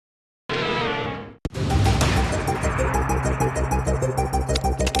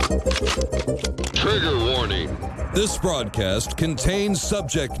This broadcast contains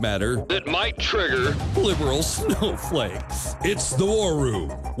subject matter that might trigger liberal snowflakes. It's The War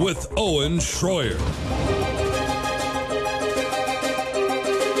Room with Owen Schroyer.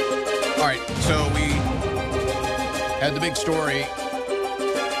 All right, so we had the big story.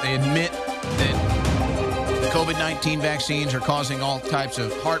 They admit that COVID-19 vaccines are causing all types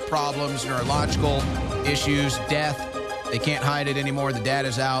of heart problems, neurological issues, death. They can't hide it anymore. The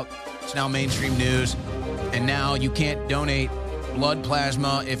data's out. It's now mainstream news. And now you can't donate blood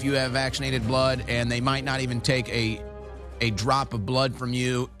plasma if you have vaccinated blood, and they might not even take a drop of blood from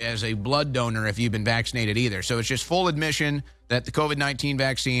you as a blood donor if you've been vaccinated either. So it's just full admission that the COVID-19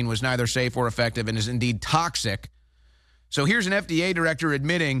 vaccine was neither safe or effective and is indeed toxic. So here's an FDA director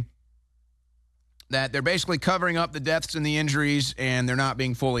admitting that they're basically covering up the deaths and the injuries, and they're not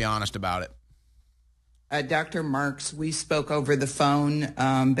being fully honest about it. Dr. Marks, we spoke over the phone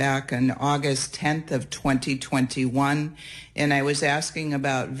back on August 10th of 2021, and I was asking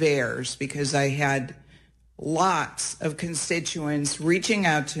about VAERS because I had lots of constituents reaching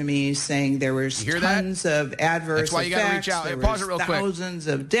out to me saying there was tons of adverse That's why you effects. Got to reach out. There Pause it real quick. Thousands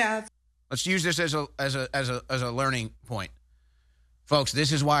of deaths. Let's use this as a learning point. Folks,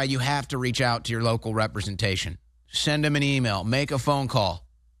 this is why you have to reach out to your local representation. Send them an email. Make a phone call.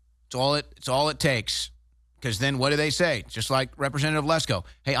 It's all it takes. Because then what do they say? Just like Representative Lesko.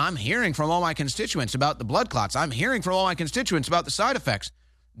 Hey, I'm hearing from all my constituents about the blood clots. I'm hearing from all my constituents about the side effects.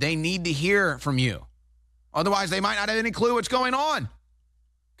 They need to hear from you. Otherwise, they might not have any clue what's going on.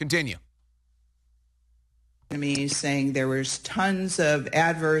 Continue. Me saying there was tons of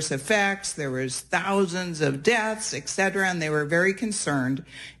adverse effects, there was thousands of deaths, etc., and they were very concerned.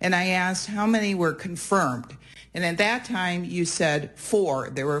 And I asked how many were confirmed. And at that time, you said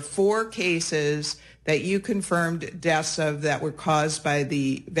 4. There were 4 cases that you confirmed deaths of that were caused by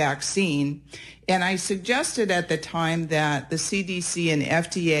the vaccine. And I suggested at the time that the CDC and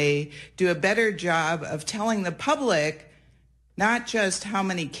FDA do a better job of telling the public not just how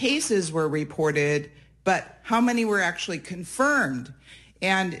many cases were reported, but how many were actually confirmed.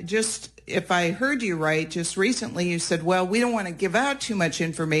 And just, if I heard you right, just recently you said, well, we don't want to give out too much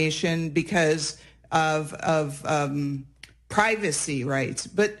information because of privacy rights.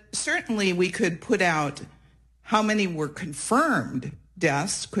 But certainly we could put out how many were confirmed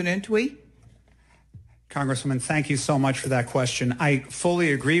deaths, couldn't we? Congresswoman, thank you so much for that question. I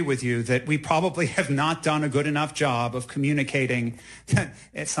fully agree with you that we probably have not done a good enough job of communicating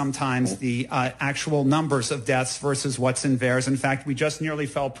sometimes the actual numbers of deaths versus what's in VAERS. In fact, we just nearly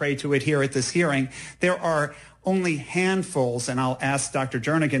fell prey to it here at this hearing. There are only handfuls, and I'll ask Dr.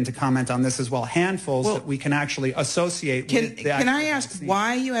 Jernigan to comment on this as well, handfuls that we can actually associate with the Can I ask vaccine.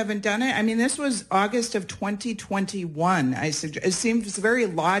 why you haven't done it? I mean, this was August of 2021. It seems very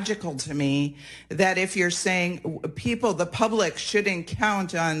logical to me that if you're saying the public shouldn't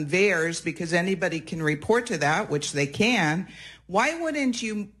count on VAERS because anybody can report to that, which they can, why wouldn't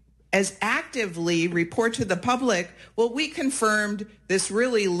you as actively report to the public, well, we confirmed this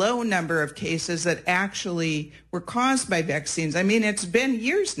really low number of cases that actually were caused by vaccines? I mean, it's been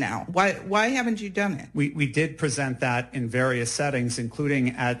years now. Why haven't you done it? We did present that in various settings, including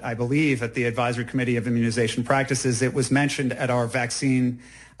at, I believe, at the Advisory Committee of Immunization Practices. It was mentioned at our vaccine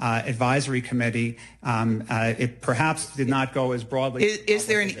advisory committee. It perhaps did not go as broadly. Is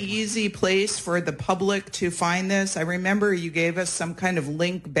there an easy place for the public to find this? I remember you gave us some kind of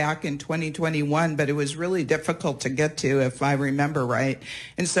link back in 2021, but it was really difficult to get to, if I remember right.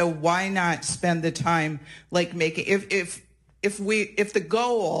 And so why not spend the time like making, if the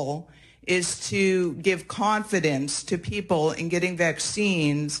goal is to give confidence to people in getting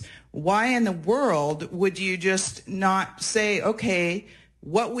vaccines, why in the world would you just not say, okay,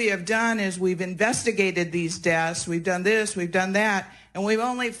 what we have done is we've investigated these deaths, we've done this, we've done that, and we've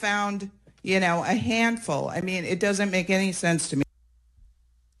only found, a handful. I mean, it doesn't make any sense to me.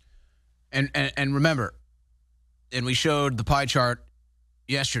 And remember, and we showed the pie chart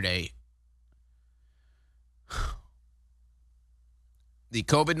yesterday, the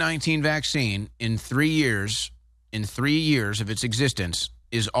COVID-19 vaccine in 3 years of its existence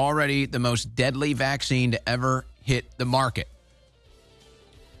is already the most deadly vaccine to ever hit the market.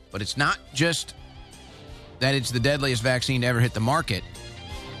 But it's not just that it's the deadliest vaccine to ever hit the market.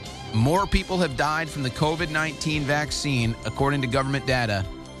 More people have died from the COVID-19 vaccine, according to government data,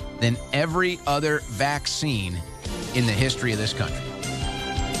 than every other vaccine in the history of this country.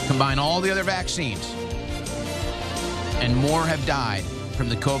 Combine all the other vaccines, and more have died from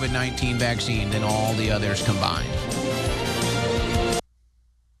the COVID-19 vaccine than all the others combined.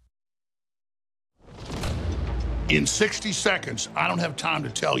 In 60 seconds, I don't have time to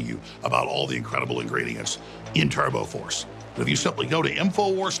tell you about all the incredible ingredients in TurboForce. But if you simply go to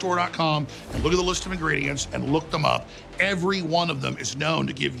InfoWarsStore.com and look at the list of ingredients and look them up, every one of them is known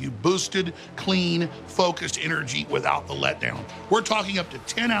to give you boosted, clean, focused energy without the letdown. We're talking up to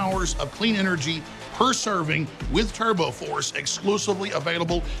 10 hours of clean energy per serving with TurboForce, exclusively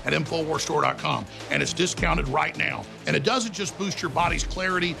available at InfoWarsStore.com. And it's discounted right now. And it doesn't just boost your body's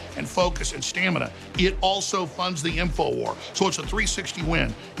clarity and focus and stamina. It also funds the InfoWar. So it's a 360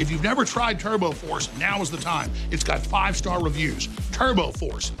 win. If you've never tried TurboForce, now is the time. It's got 5-star reviews.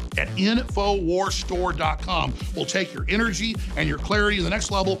 TurboForce at InfoWarsStore.com will take your energy and your clarity to the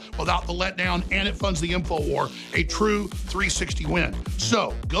next level without the letdown, and it funds the InfoWar, a true 360 win.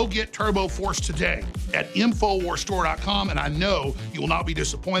 So go get TurboForce today at InfoWarsStore.com, and I know you will not be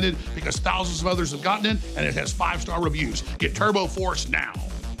disappointed because thousands of others have gotten it, and it has 5-star reviews. Get TurboForce now.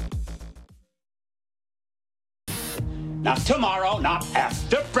 Not tomorrow, not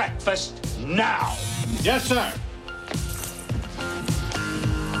after breakfast, now. Yes, sir.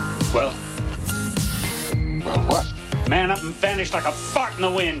 Well, what? Man up and vanished like a fart in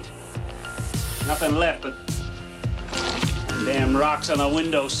the wind. Nothing left but damn rocks on the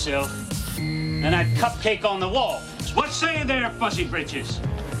windowsill and that cupcake on the wall. What's saying there, Fuzzy Britches?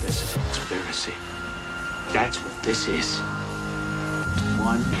 This is a conspiracy. That's what this is.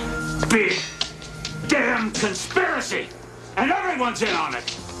 One Big damn conspiracy, and everyone's in on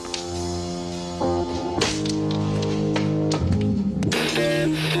it.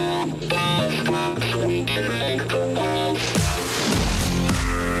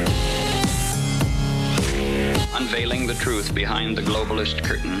 Unveiling the truth behind the globalist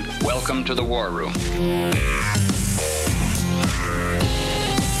curtain. Welcome to the War Room.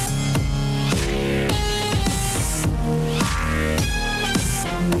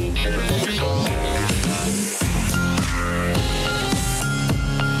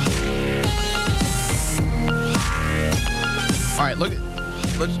 All right,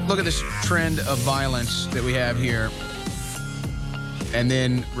 let's look at this trend of violence that we have here, and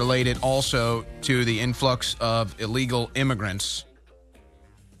then relate it also to the influx of illegal immigrants.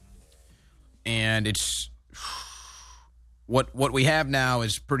 And it's what we have now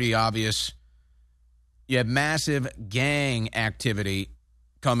is pretty obvious. You have massive gang activity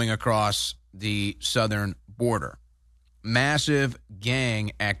coming across the southern border. Massive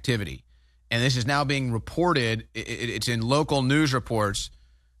gang activity. And this is now being reported. It's in local news reports.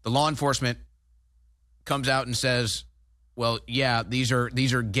 The law enforcement comes out and says, well, yeah, these are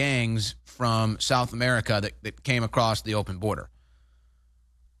gangs from South America that came across the open border.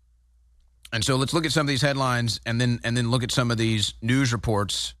 And so let's look at some of these headlines and then look at some of these news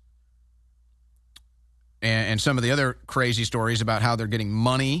reports and some of the other crazy stories about how they're getting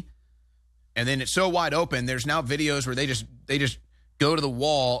money. And then it's so wide open. There's now videos where they just go to the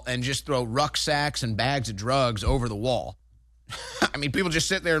wall and just throw rucksacks and bags of drugs over the wall. I mean, people just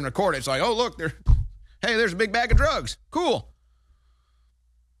sit there and record it. It's like, oh, look, there's a big bag of drugs. Cool.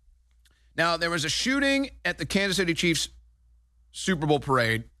 Now, there was a shooting at the Kansas City Chiefs Super Bowl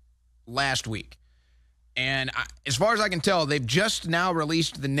parade last week. And as far as I can tell, they've just now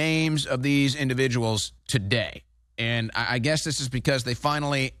released the names of these individuals today. And I guess this is because they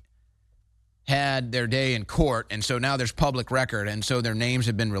finally had their day in court, and so now there's public record, and so their names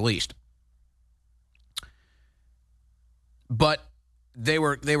have been released. But they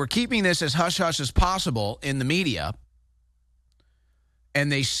were keeping this as hush-hush as possible in the media,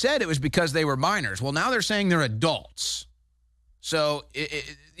 and they said it was because they were minors. Well, now they're saying they're adults. So,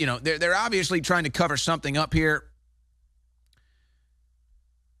 they're obviously trying to cover something up here.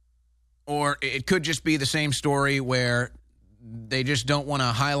 Or it could just be the same story where they just don't want to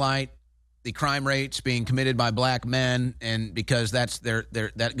highlight the crime rates being committed by black men, and because that's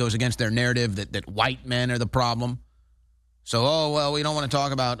that goes against their narrative that white men are the problem. So, we don't want to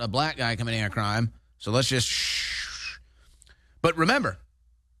talk about a black guy committing a crime, so let's just shh. But remember,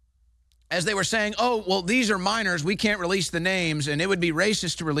 as they were saying, these are minors, we can't release the names, and it would be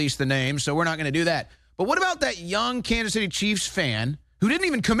racist to release the names, so we're not going to do that. But what about that young Kansas City Chiefs fan who didn't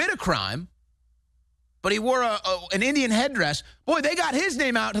even commit a crime, but he wore an Indian headdress? Boy, they got his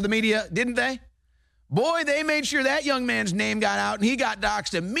name out to the media, didn't they? Boy, they made sure that young man's name got out, and he got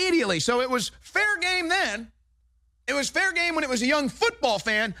doxxed immediately. So it was fair game then. It was fair game when it was a young football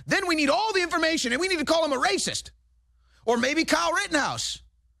fan. Then we need all the information, and we need to call him a racist. Or maybe Kyle Rittenhouse.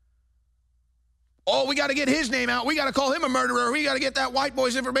 Oh, we got to get his name out. We got to call him a murderer. We got to get that white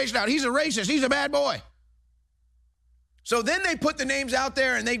boy's information out. He's a racist. He's a bad boy. So then they put the names out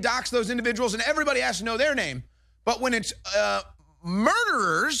there and they dox those individuals, and everybody has to know their name. But when it's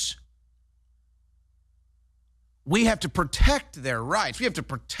murderers, We have to protect their rights. We have to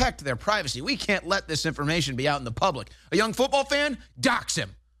protect their privacy. We can't let this information be out in the public. A young football fan? Dox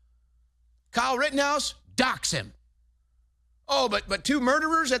him. Kyle Rittenhouse? Dox him. Oh, but 2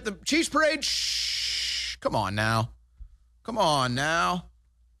 murderers at the Chiefs parade? Shh. Come on now. Come on now.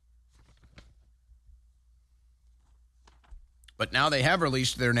 But now they have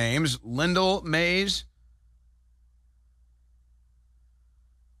released their names. Lyndall Mays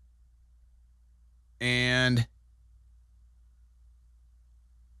and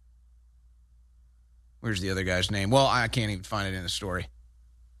where's the other guy's name? Well, I can't even find it in the story.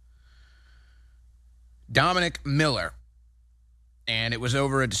 Dominic Miller. And it was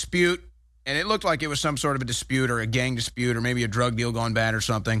over a dispute, and it looked like it was some sort of a dispute or a gang dispute or maybe a drug deal gone bad or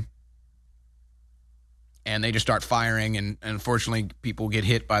something. And they just start firing, and unfortunately, people get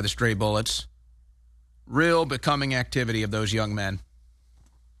hit by the stray bullets. Real becoming activity of those young men.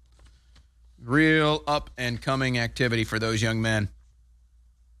 Real up-and-coming activity for those young men.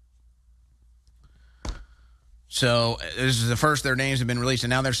 So this is the first their names have been released, and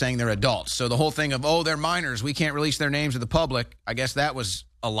now they're saying they're adults. So the whole thing of, oh, they're minors, we can't release their names to the public, I guess that was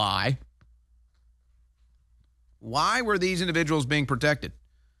a lie. Why were these individuals being protected?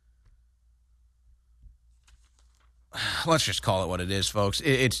 Let's just call it what it is, folks.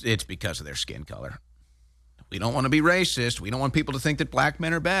 It's because of their skin color. We don't want to be racist. We don't want people to think that black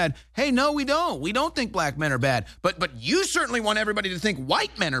men are bad. Hey, no, we don't. We don't think black men are bad. But you certainly want everybody to think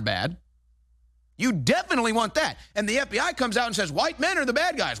white men are bad. You definitely want that. And the FBI comes out and says, white men are the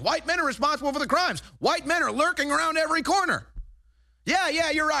bad guys. White men are responsible for the crimes. White men are lurking around every corner.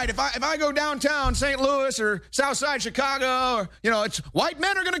 Yeah, you're right. If I go downtown St. Louis or Southside Chicago, or, it's white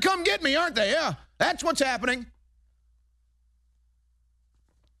men are going to come get me, aren't they? Yeah, that's what's happening.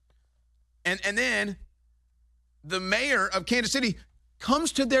 And then the mayor of Kansas City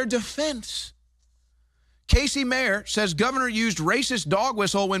comes to their defense. Casey Mayer says governor used racist dog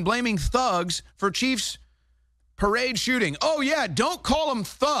whistle when blaming thugs for Chiefs parade shooting. Oh, yeah, don't call them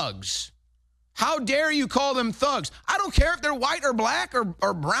thugs. How dare you call them thugs? I don't care if they're white or black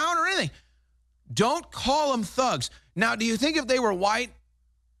or brown or anything. Don't call them thugs. Now, do you think if they were white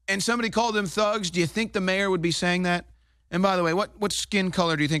and somebody called them thugs, do you think the mayor would be saying that? And by the way, what skin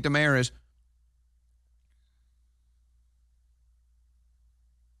color do you think the mayor is?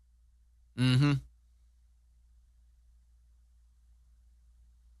 Mm-hmm.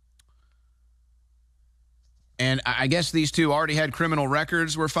 And I guess these two already had criminal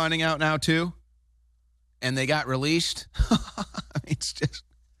records, we're finding out now, too. And they got released. It's just,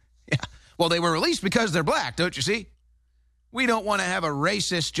 yeah. Well, they were released because they're black, don't you see? We don't want to have a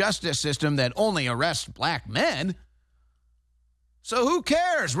racist justice system that only arrests black men. So who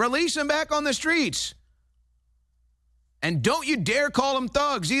cares? Release them back on the streets. And don't you dare call them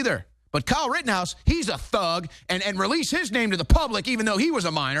thugs either. But Kyle Rittenhouse, he's a thug, and release his name to the public even though he was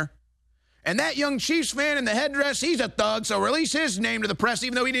a minor. And that young Chiefs fan in the headdress, he's a thug, so release his name to the press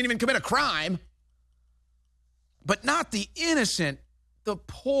even though he didn't even commit a crime. But not the innocent, the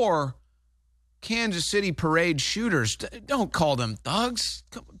poor Kansas City parade shooters. Don't call them thugs.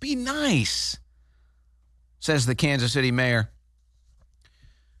 Be nice, says the Kansas City mayor.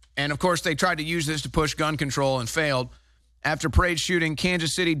 And, of course, they tried to use this to push gun control and failed. After parade shooting,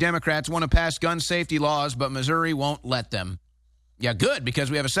 Kansas City Democrats want to pass gun safety laws, but Missouri won't let them. Yeah, good, because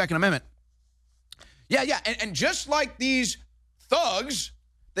we have a Second Amendment. Yeah, and just like these thugs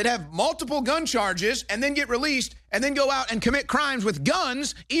that have multiple gun charges and then get released and then go out and commit crimes with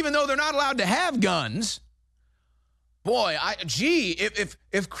guns, even though they're not allowed to have guns. Boy,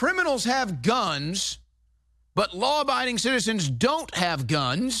 if criminals have guns, but law-abiding citizens don't have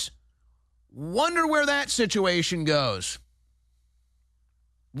guns, wonder where that situation goes.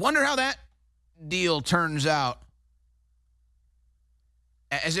 Wonder how that deal turns out.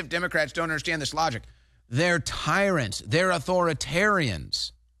 As if Democrats don't understand this logic. They're tyrants. They're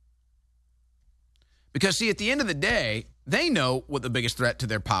authoritarians. Because, see, at the end of the day, they know what the biggest threat to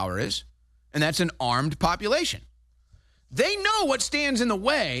their power is, and that's an armed population. They know what stands in the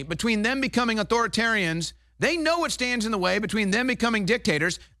way between them becoming authoritarians. They know what stands in the way between them becoming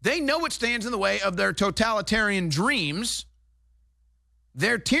dictators. They know what stands in the way of their totalitarian dreams,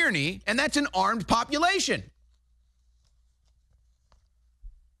 their tyranny, and that's an armed population.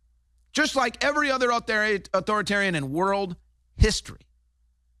 Just like every other authoritarian in world history.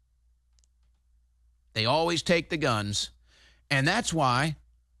 They always take the guns. And that's why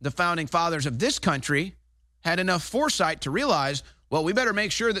the founding fathers of this country had enough foresight to realize, well, we better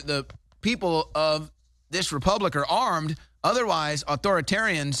make sure that the people of this republic are armed. Otherwise,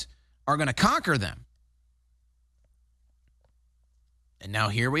 authoritarians are going to conquer them. And now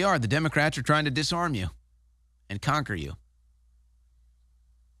here we are. The Democrats are trying to disarm you. and conquer you.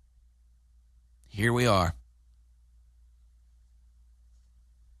 Here we are.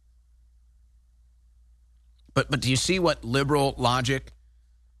 But do you see what liberal logic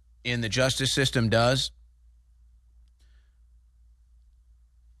in the justice system does?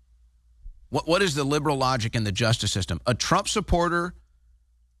 What is the liberal logic in the justice system? A Trump supporter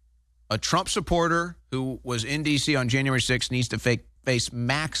who was in D.C. on January 6th needs to face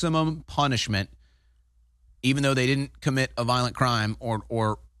maximum punishment, even though they didn't commit a violent crime,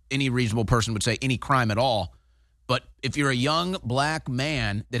 or any reasonable person would say any crime at all. But if you're a young black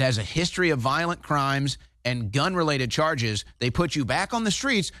man that has a history of violent crimes and gun-related charges, they put you back on the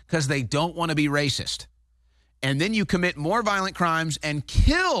streets because they don't want to be racist. And then you commit more violent crimes and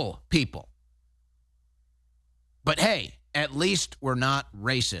kill people. But hey, at least we're not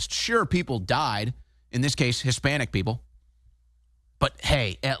racist. Sure, people died, in this case, Hispanic people. But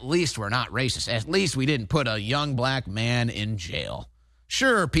hey, at least we're not racist. At least we didn't put a young black man in jail.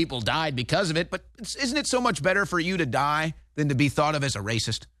 Sure, people died because of it, but isn't it so much better for you to die than to be thought of as a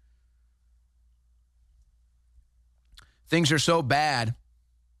racist? Things are so bad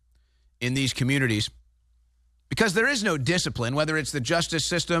in these communities because there is no discipline, whether it's the justice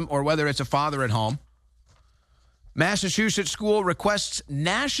system or whether it's a father at home. Massachusetts school requests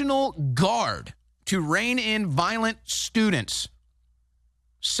National Guard to rein in violent students.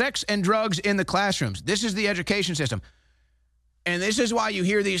 Sex and drugs in the classrooms. This is the education system. And this is why you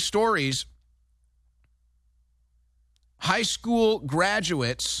hear these stories. High school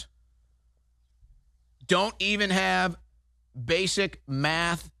graduates don't even have basic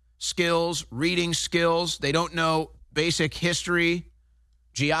math skills, reading skills. They don't know basic history,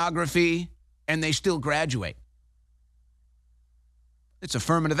 geography, and they still graduate. It's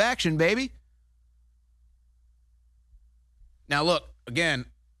affirmative action, baby. Now, look, again,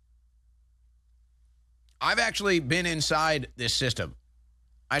 I've actually been inside this system.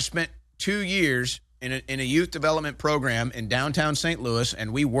 I spent 2 years in a youth development program in downtown St. Louis,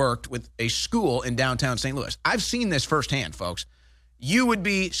 and we worked with a school in downtown St. Louis. I've seen this firsthand, folks. You would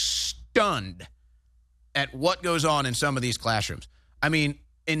be stunned at what goes on in some of these classrooms. I mean,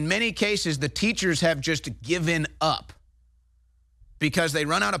 in many cases, the teachers have just given up because they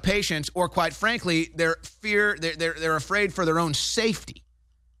run out of patience, or quite frankly, they're afraid for their own safety.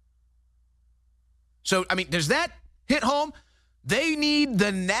 So, I mean, does that hit home? They need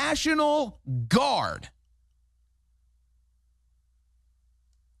the National Guard.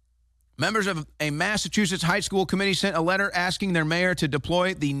 Members of a Massachusetts high school committee sent a letter asking their mayor to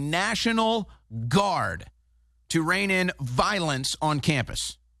deploy the National Guard to rein in violence on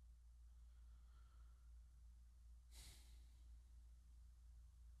campus.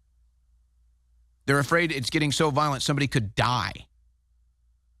 They're afraid it's getting so violent somebody could die.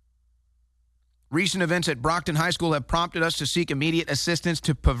 Recent events at Brockton High School have prompted us to seek immediate assistance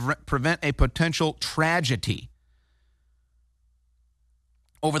to prevent a potential tragedy.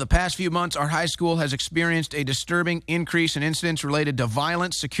 Over the past few months, our high school has experienced a disturbing increase in incidents related to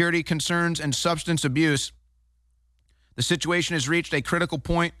violence, security concerns, and substance abuse. The situation has reached a critical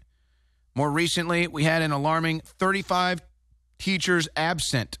point. More recently, we had an alarming 35 teachers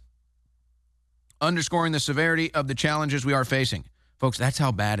absent, underscoring the severity of the challenges we are facing. Folks, that's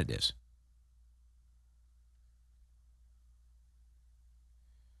how bad it is.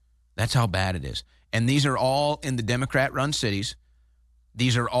 That's how bad it is. And these are all in the Democrat-run cities.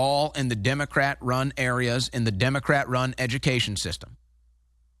 These are all in the Democrat-run areas, in the Democrat-run education system.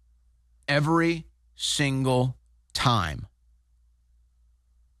 Every single time.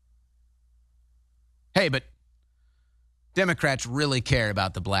 Hey, but Democrats really care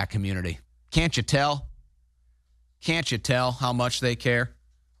about the black community. Can't you tell? Can't you tell how much they care?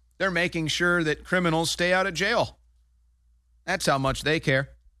 They're making sure that criminals stay out of jail. That's how much they care.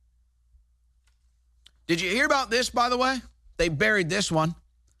 Did you hear about this, by the way? They buried this one.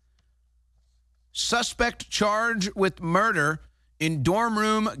 Suspect charged with murder in dorm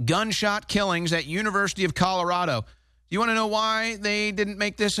room gunshot killings at University of Colorado. You want to know why they didn't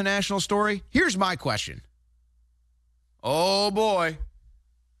make this a national story? Here's my question. Oh, boy.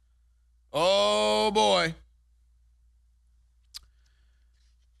 Oh, boy.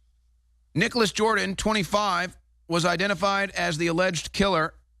 Nicholas Jordan, 25, was identified as the alleged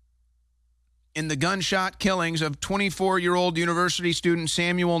killer in the gunshot killings of 24-year-old university student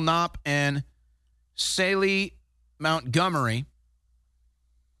Samuel Knopp and Sallie Montgomery.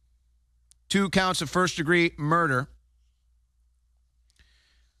 2 counts of first-degree murder.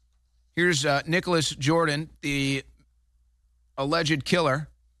 Here's Nicholas Jordan, the alleged killer.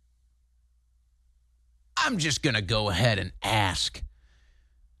 I'm just going to go ahead and ask.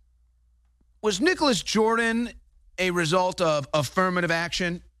 Was Nicholas Jordan a result of affirmative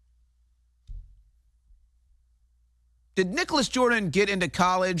action? Did Nicholas Jordan get into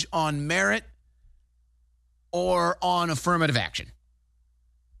college on merit or on affirmative action?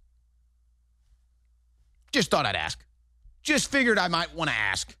 Just thought I'd ask. Just figured I might want to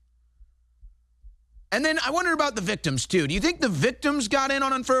ask. And then I wonder about the victims, too. Do you think the victims got in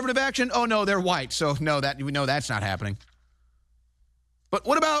on affirmative action? Oh, no, they're white, so no, we know that's not happening. But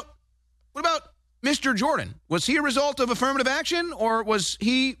what about Mr. Jordan? Was he a result of affirmative action, or was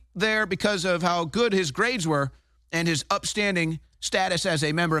he there because of how good his grades were and his upstanding status as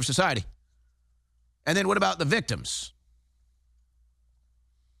a member of society? And then what about the victims?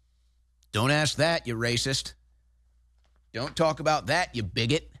 Don't ask that, you racist. Don't talk about that, you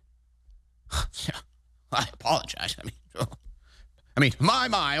bigot. I apologize. I mean,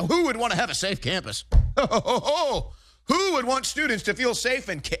 my, who would want to have a safe campus? Who would want students to feel safe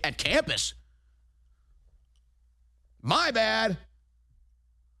at campus? My bad.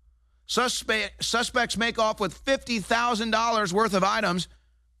 Suspects make off with $50,000 worth of items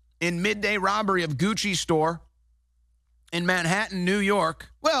in midday robbery of Gucci store in Manhattan, New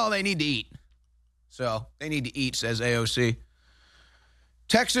York. Well, they need to eat. So they need to eat, says AOC.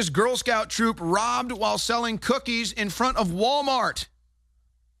 Texas Girl Scout troop robbed while selling cookies in front of Walmart.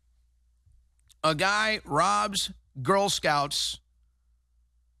 A guy robs Girl Scouts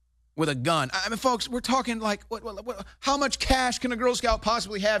with a gun. I mean, folks, we're talking like, how much cash can a Girl Scout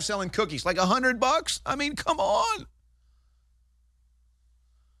possibly have selling cookies? Like $100? I mean, come on.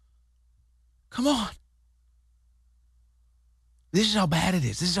 Come on. This is how bad it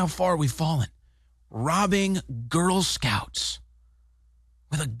is. This is how far we've fallen. Robbing Girl Scouts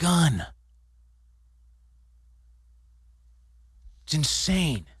with a gun. It's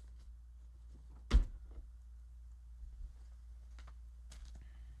insane.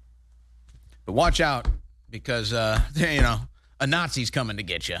 But watch out, because, a Nazi's coming to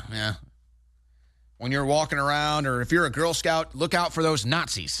get you. Yeah. When you're walking around, or if you're a Girl Scout, look out for those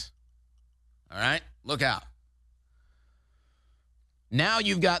Nazis. All right? Look out. Now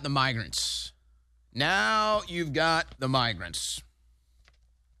you've got the migrants.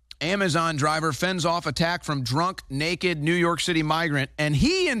 Amazon driver fends off attack from drunk, naked New York City migrant, and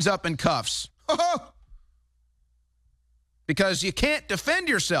he ends up in cuffs. Because you can't defend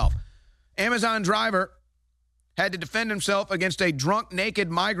yourself. Amazon driver had to defend himself against a drunk, naked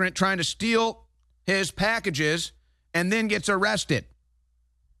migrant trying to steal his packages and then gets arrested.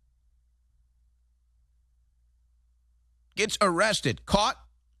 Caught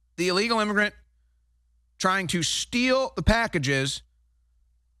the illegal immigrant trying to steal the packages,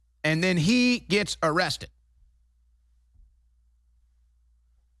 and then he gets arrested.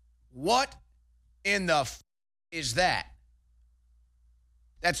 What in the is that?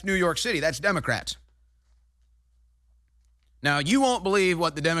 That's New York City. That's Democrats. Now, you won't believe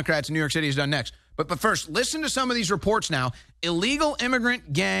what the Democrats in New York City has done next. But first, listen to some of these reports now.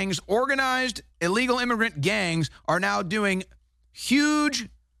 Organized illegal immigrant gangs are now doing huge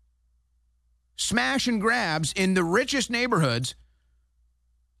smash and grabs in the richest neighborhoods.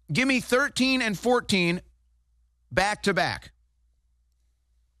 Give me 13 and 14 back to back.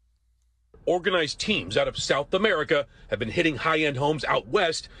 Organized teams out of South America have been hitting high-end homes out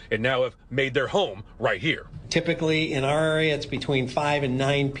west and now have made their home right here. Typically in our area, it's between 5 and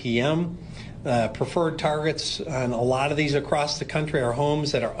 9 p.m. Preferred targets on a lot of these across the country are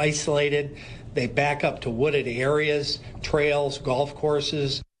homes that are isolated. They back up to wooded areas, trails, golf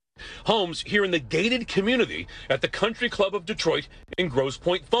courses. Homes here in the gated community at the Country Club of Detroit and Grosse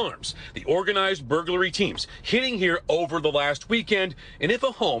Pointe Farms. The organized burglary teams hitting here over the last weekend, and if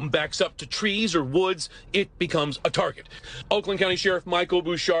a home backs up to trees or woods, it becomes a target. Oakland County Sheriff Michael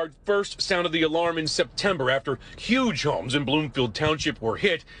Bouchard first sounded the alarm in September after huge homes in Bloomfield Township were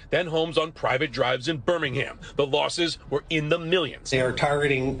hit, then homes on private drives in Birmingham. The losses were in the millions. They are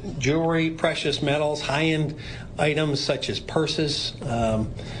targeting jewelry, precious metals, high-end items such as purses,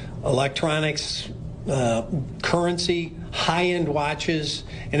 electronics, currency, high-end watches,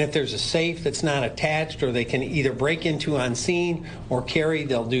 and if there's a safe that's not attached or they can either break into on scene or carry,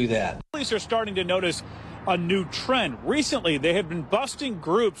 they'll do that. Police are starting to notice a new trend. Recently, they have been busting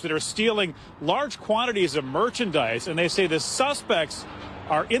groups that are stealing large quantities of merchandise, and they say the suspects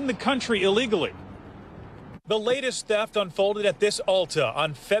are in the country illegally. The latest theft unfolded at this Ulta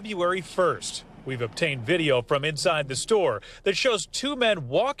on February 1st. We've obtained video from inside the store that shows two men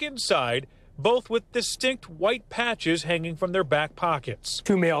walk inside, both with distinct white patches hanging from their back pockets.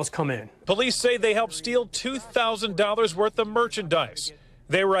 Two males come in. Police say they helped steal $2,000 worth of merchandise.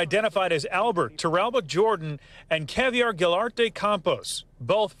 They were identified as Albert Turalba Jordan and Caviar Gilarte Campos,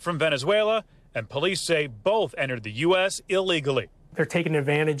 both from Venezuela and police say both entered the U.S. illegally. They're taking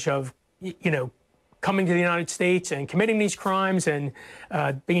advantage of, coming to the United States and committing these crimes and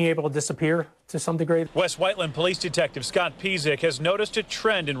being able to disappear to some degree. West Whiteland Police Detective Scott Pizik has noticed a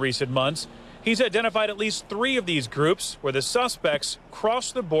trend in recent months. He's identified at least 3 of these groups where the suspects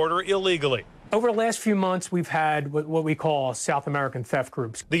crossed the border illegally. Over the last few months, we've had what we call South American theft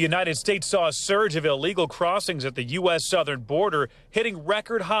groups. The United States saw a surge of illegal crossings at the U.S. southern border, hitting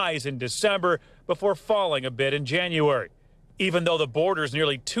record highs in December before falling a bit in January. Even though the border is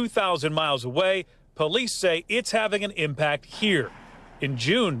nearly 2,000 miles away, police say it's having an impact here. In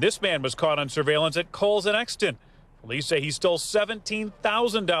June, this man was caught on surveillance at Kohl's in Exton. Police say he stole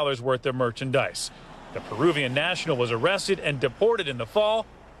 $17,000 worth of merchandise. The Peruvian national was arrested and deported in the fall,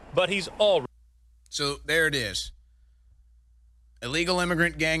 but he's already... So there it is. Illegal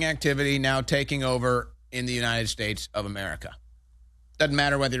immigrant gang activity now taking over in the United States of America. Doesn't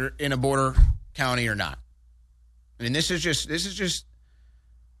matter whether you're in a border county or not. I mean, this is just,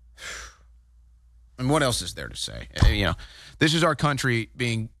 and what else is there to say? This is our country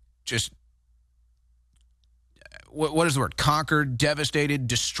being just, what is the word? Conquered, devastated,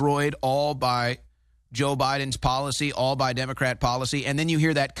 destroyed, all by Joe Biden's policy, all by Democrat policy. And then you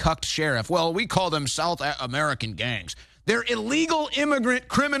hear that cucked sheriff. Well, we call them South American gangs. They're illegal immigrant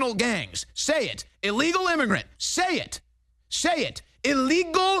criminal gangs. Say it. Illegal immigrant. Say it. Say it.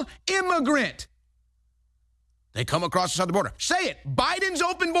 Illegal immigrant. They come across the southern border. Say it. Biden's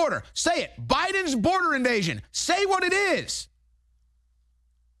open border. Say it. Biden's border invasion. Say what it is.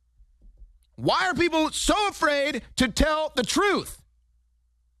 Why are people so afraid to tell the truth?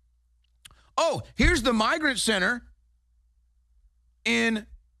 Oh, here's the migrant center in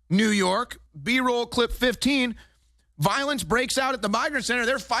New York. B-roll clip 15. Violence breaks out at the migrant center.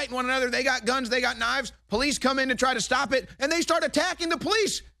 They're fighting one another. They got guns. They got knives. Police come in to try to stop it, and they start attacking the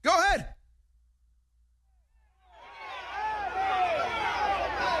police. Go ahead.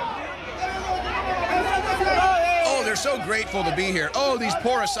 Oh, they're so grateful to be here. Oh, these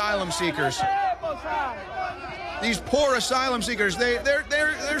poor asylum seekers. These poor asylum seekers,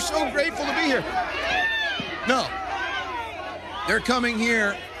 they're so grateful to be here. No. They're coming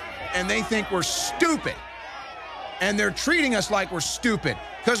here and they think we're stupid. And they're treating us like we're stupid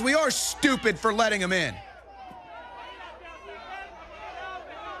because we are stupid for letting them in.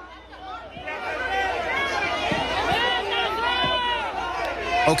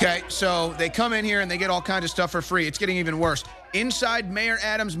 Okay, so they come in here and they get all kinds of stuff for free. It's getting even worse. Inside Mayor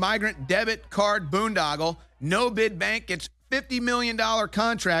Adams' migrant debit card boondoggle, No Bid Bank gets $50 million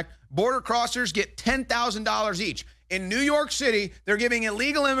contract. Border crossers get $10,000 each. In New York City, they're giving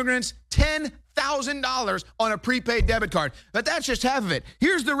illegal immigrants $10,000 on a prepaid debit card. But that's just half of it.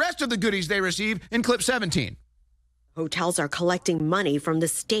 Here's the rest of the goodies they receive in clip 17. Hotels are collecting money from the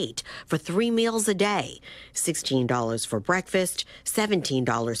state for 3 meals a day, $16 for breakfast,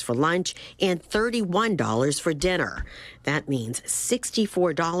 $17 for lunch, and $31 for dinner. That means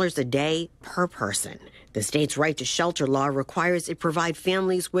 $64 a day per person. The state's right to shelter law requires it provide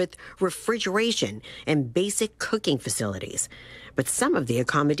families with refrigeration and basic cooking facilities. But some of the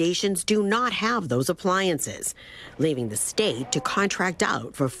accommodations do not have those appliances, leaving the state to contract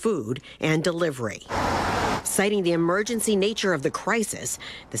out for food and delivery. Citing the emergency nature of the crisis,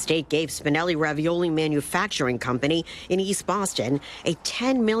 the state gave Spinelli Ravioli Manufacturing Company in East Boston a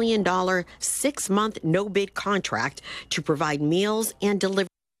 $10 million 6-month no-bid contract to provide meals and delivery.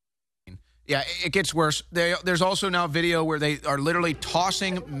 Yeah, it gets worse. There's also now video where they are literally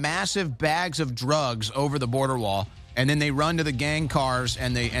tossing massive bags of drugs over the border wall, and then they run to the gang cars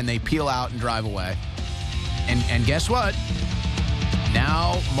and they peel out and drive away. And guess what?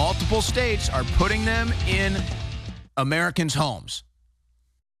 Now multiple states are putting them in Americans' homes.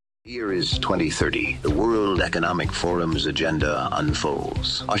 Here is 2030. The World Economic Forum's agenda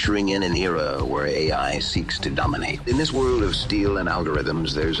unfolds, ushering in an era where AI seeks to dominate. In this world of steel and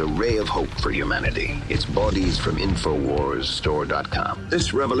algorithms, there's a ray of hope for humanity. It's Bodies from InfoWarsStore.com.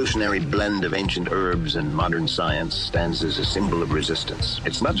 This revolutionary blend of ancient herbs and modern science stands as a symbol of resistance.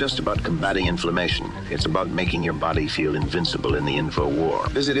 It's not just about combating inflammation. It's about making your body feel invincible in the info war.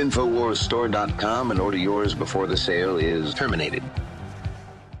 Visit InfoWarsStore.com and order yours before the sale is terminated.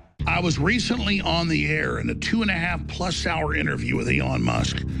 I was recently on the air in a 2.5+ hour interview with Elon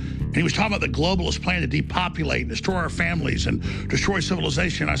Musk. And he was talking about the globalist plan to depopulate and destroy our families and destroy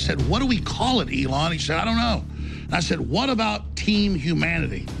civilization. I said, what do we call it, Elon? He said, I don't know. And I said, what about Team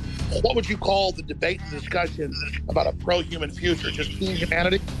Humanity? What would you call the debate and discussion about a pro-human future? Just Team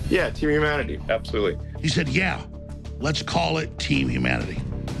Humanity? Yeah, Team Humanity. Absolutely. He said, yeah, let's call it Team Humanity.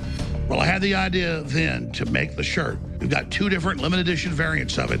 Well, I had the idea then to make the shirt We've got 2 different limited edition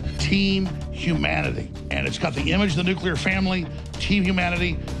variants of it. Team Humanity. And it's got the image of the nuclear family, Team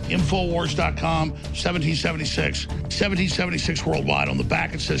Humanity, Infowars.com, 1776. 1776 worldwide. On the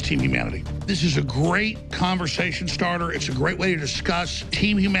back, it says Team Humanity. This is a great conversation starter. It's a great way to discuss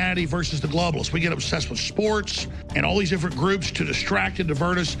Team Humanity versus the globalists. We get obsessed with sports and all these different groups to distract and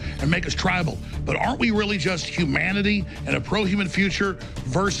divert us and make us tribal. But aren't we really just humanity and a pro-human future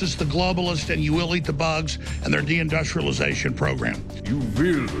versus the globalists and you will eat the bugs and their deindustrialization program? You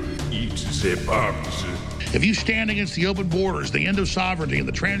will eat the bugs. If you stand against the open borders, the end of sovereignty, and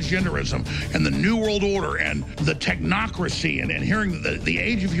the transgenderism, and the New World Order, and the technocracy, and hearing that the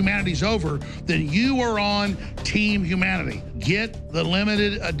age of humanity is over, then you are on Team Humanity. Get the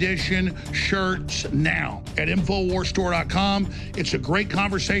limited edition shirts now at InfoWarsStore.com. It's a great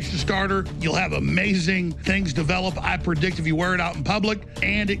conversation starter. You'll have amazing things develop, I predict, if you wear it out in public,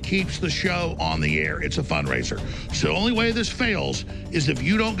 and it keeps the show on the air. It's a fundraiser. So the only way this fails is if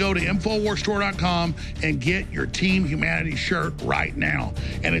you don't go to InfoWarsStore.com and get your Team Humanity shirt right now.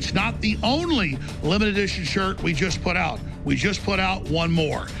 And it's not the only limited edition shirt we just put out. We just put out one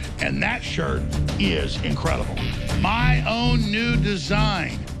more, and that shirt is incredible. My own new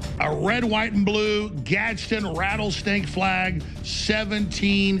design, a red, white, and blue Gadsden rattlesnake flag,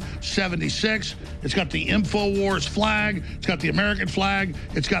 1776. It's got the InfoWars flag. It's got the American flag.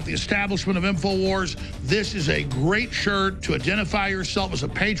 It's got the establishment of InfoWars. This is a great shirt to identify yourself as a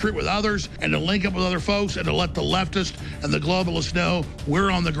patriot with others and to link up with other folks and to let the leftists and the globalists know we're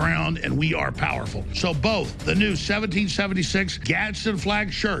on the ground and we are powerful. So both the new 1776 Gadsden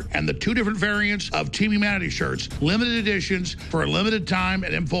flag shirt and the 2 different variants of Team Humanity shirts, limited editions for a limited time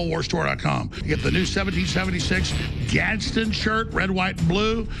at InfoWarsStore.com. You get the new 1776 Gadsden shirt, red, white, and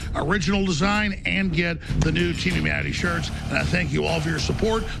blue, original design, and get the new Team Humanity shirts. And I thank you all for your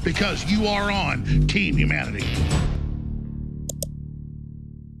support because you are on Team Humanity.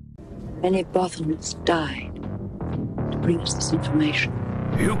 Many Bothans died to bring us this information.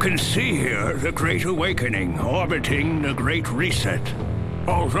 You can see here the Great Awakening orbiting the Great Reset.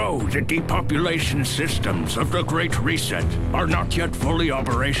 Although the depopulation systems of the Great Reset are not yet fully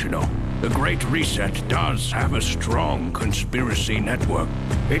operational, the Great Reset does have a strong conspiracy network.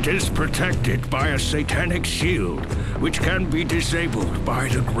 It is protected by a satanic shield, which can be disabled by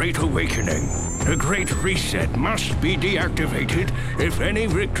the Great Awakening. The Great Reset must be deactivated if any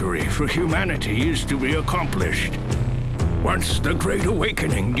victory for humanity is to be accomplished. Once the Great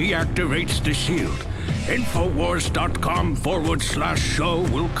Awakening deactivates the shield, Infowars.com/show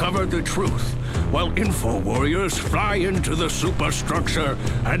will cover the truth, while InfoWarriors fly into the superstructure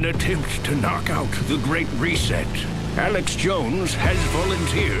and attempt to knock out the Great Reset. Alex Jones has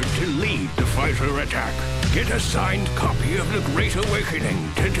volunteered to lead the fighter attack. Get a signed copy of the Great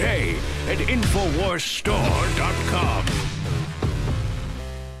Awakening today at InfoWarsStore.com.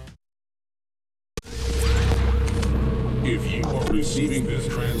 If you are receiving this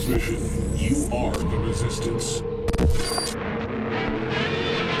transmission, you are the Resistance.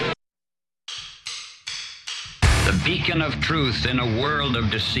 The beacon of truth in a world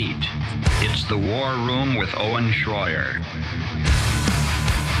of deceit. It's the War Room with Owen Schroyer.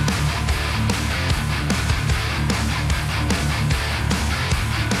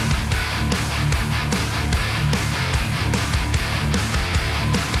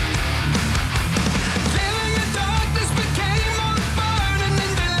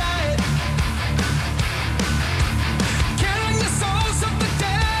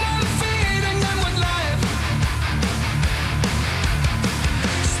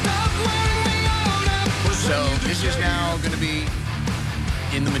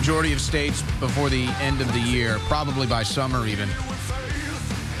 Majority of states before the end of the year, probably by summer even.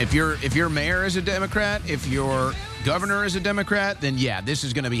 If your mayor is a Democrat, if your governor is a Democrat, then yeah, this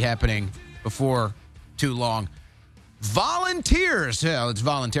is going to be happening before too long. Volunteers, hell, it's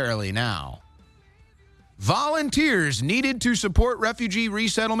voluntarily now. Volunteers needed to support refugee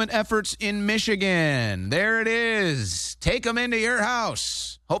resettlement efforts in Michigan. There it is. Take them into your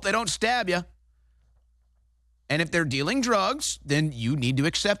house. Hope they don't stab you. And if they're dealing drugs, then you need to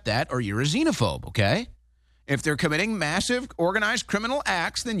accept that or you're a xenophobe, okay? If they're committing massive organized criminal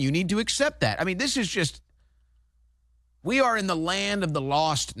acts, then you need to accept that. I mean, this is just, we are in the land of the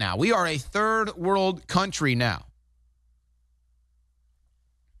lost now. We are a third world country now.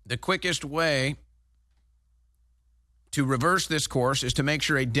 The quickest way to reverse this course is to make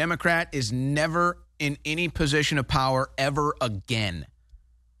sure a Democrat is never in any position of power ever again.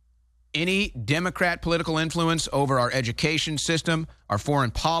 Any Democrat political influence over our education system, our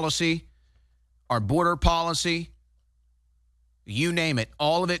foreign policy, our border policy, You name it.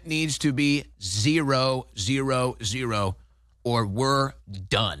 All of it needs to be 0, 0, 0, or we're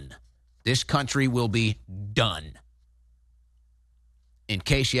done. This country will be done. In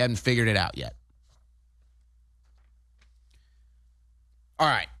case you haven't figured it out yet. All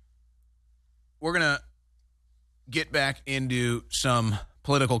right. We're going to get back into some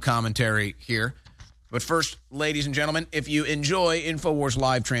political commentary here. But first, ladies and gentlemen, if you enjoy InfoWars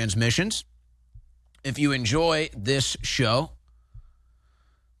live transmissions, if you enjoy this show,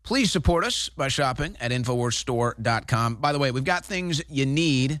 please support us by shopping at InfoWarsStore.com. By the way, we've got things you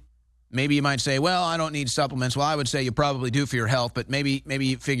need. Maybe you might say, well, I don't need supplements. Well, I would say you probably do for your health, but maybe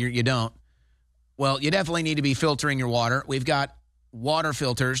you figure you don't. Well, you definitely need to be filtering your water. We've got water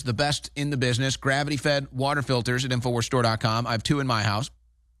filters, the best in the business, gravity-fed water filters at InfoWarsStore.com. I have 2 in my house.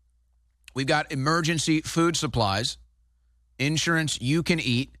 We've got emergency food supplies, insurance you can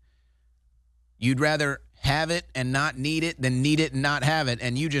eat. You'd rather have it and not need it than need it and not have it.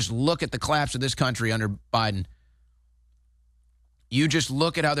 And you just look at the collapse of this country under Biden. You just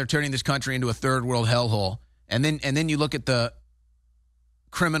look at how they're turning this country into a third world hellhole. And then you look at the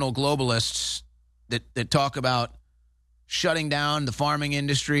criminal globalists that talk about shutting down the farming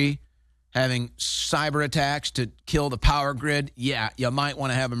industry, having cyber attacks to kill the power grid. Yeah, you might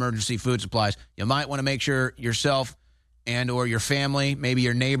want to have emergency food supplies. You might want to make sure yourself and or your family, maybe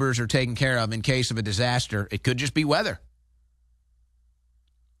your neighbors, are taken care of in case of a disaster. It could just be weather.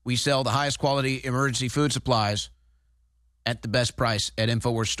 We sell the highest quality emergency food supplies at the best price at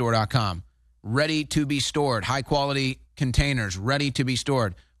InfoWarsStore.com. Ready to be stored. High quality containers ready to be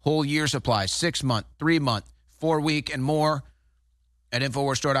stored. Whole year supply, 6-month, 3-month, 4-week, and more at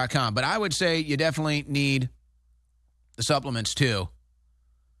InfoWarsStore.com. But I would say you definitely need the supplements too.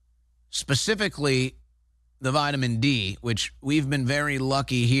 Specifically, the vitamin D, which we've been very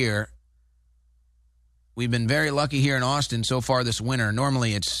lucky here. We've been very lucky here in Austin so far this winter.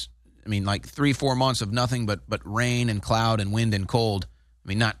 Normally it's, like 3-4 months of nothing but rain and cloud and wind and cold.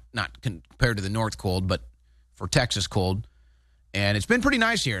 Not compared to the North cold, but for Texas cold. And it's been pretty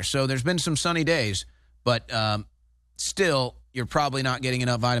nice here. So there's been some sunny days, but still, you're probably not getting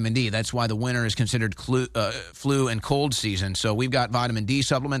enough vitamin D. That's why the winter is considered flu and cold season. So we've got vitamin D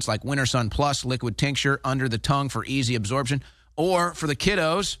supplements like Winter Sun Plus, liquid tincture under the tongue for easy absorption. Or for the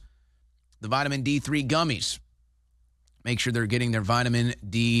kiddos, the vitamin D3 gummies. Make sure they're getting their vitamin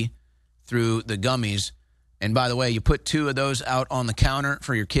D through the gummies. And by the way, you put 2 of those out on the counter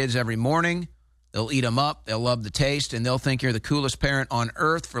for your kids every morning. They'll eat them up. They'll love the taste, and they'll think you're the coolest parent on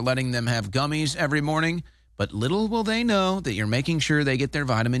earth for letting them have gummies every morning. But little will they know that you're making sure they get their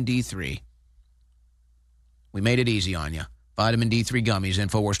vitamin D3. We made it easy on you. Vitamin D3 gummies,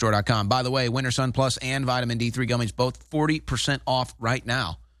 InfoWarsStore.com. By the way, Winter Sun Plus and vitamin D3 gummies, both 40% off right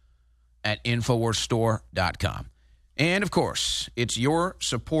now at InfoWarsStore.com. And, of course, it's your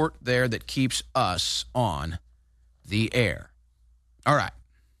support there that keeps us on the air. All right.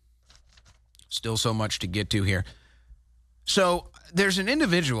 Still so much to get to here. So there's an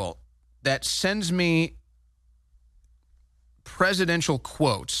individual that sends me presidential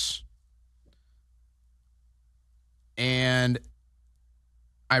quotes, and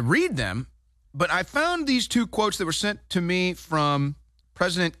I read them, but I found these 2 quotes that were sent to me from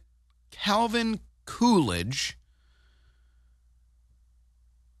President Calvin Coolidge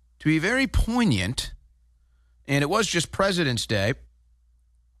to be very poignant, and it was just President's Day,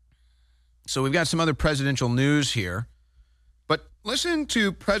 so we've got some other presidential news here. But listen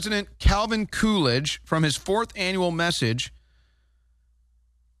to President Calvin Coolidge from his 4th annual message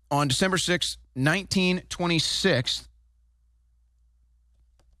on December 6, 1926.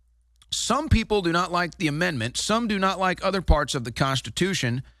 Some people do not like the amendment. Some do not like other parts of the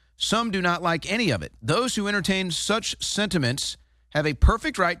Constitution. Some do not like any of it. Those who entertain such sentiments have a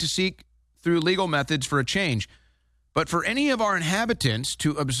perfect right to seek through legal methods for a change. But for any of our inhabitants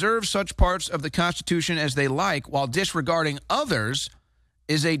to observe such parts of the Constitution as they like while disregarding others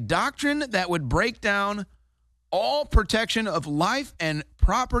is a doctrine that would break down all protection of life and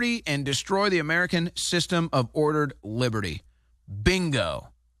property and destroy the American system of ordered liberty. Bingo.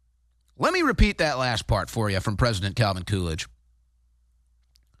 Let me repeat that last part for you from President Calvin Coolidge.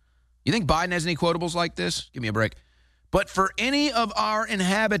 You think Biden has any quotables like this? Give me a break. But for any of our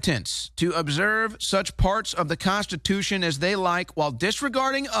inhabitants to observe such parts of the Constitution as they like while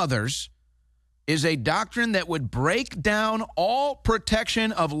disregarding others is a doctrine that would break down all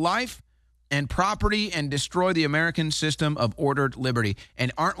protection of life and property and destroy the American system of ordered liberty.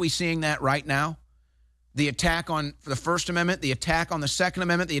 And aren't we seeing that right now? The attack on the First Amendment, the attack on the Second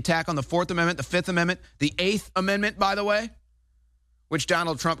Amendment, the attack on the Fourth Amendment, the Fifth Amendment, the Eighth Amendment, by the way, which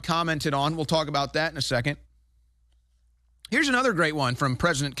Donald Trump commented on. We'll talk about that in a second. Here's another great one from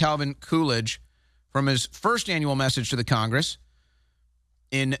President Calvin Coolidge from his first annual message to the Congress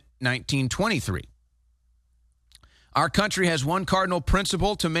in 1923. Our country has one cardinal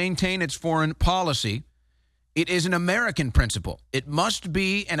principle to maintain its foreign policy. It is an American principle. It must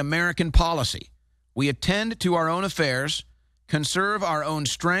be an American policy. We attend to our own affairs, conserve our own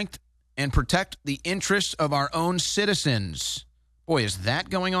strength, and protect the interests of our own citizens. Boy, is that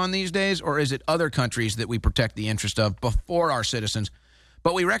going on these days, or is it other countries that we protect the interest of before our citizens?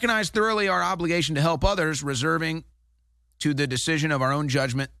 But we recognize thoroughly our obligation to help others, reserving to the decision of our own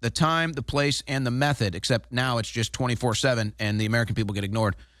judgment the time, the place, and the method, except now it's just 24/7 and the American people get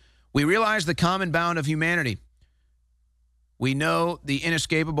ignored. We realize the common bound of humanity. We know the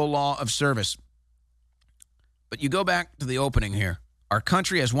inescapable law of service. But you go back to the opening here. Our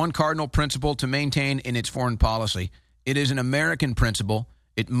country has one cardinal principle to maintain in its foreign policy. It is an American principle.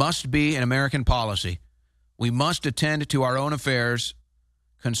 It must be an American policy. We must attend to our own affairs,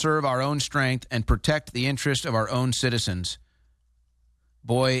 conserve our own strength, and protect the interests of our own citizens.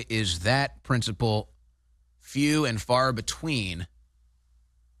 Boy, is that principle few and far between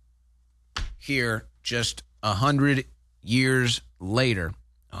here just 100 years later,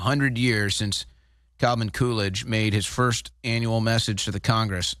 100 years since Calvin Coolidge made his first annual message to the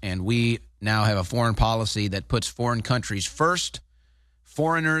Congress, and we now have a foreign policy that puts foreign countries first,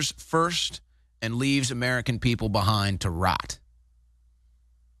 foreigners first, and leaves American people behind to rot.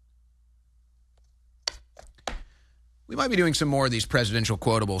 We might be doing some more of these presidential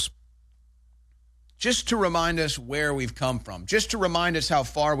quotables just to remind us where we've come from, just to remind us how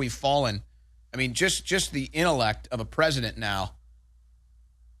far we've fallen. I mean, just the intellect of a president now,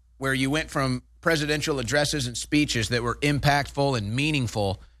 where you went from presidential addresses and speeches that were impactful and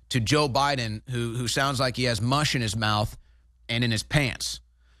meaningful to Joe Biden, who sounds like he has mush in his mouth and in his pants.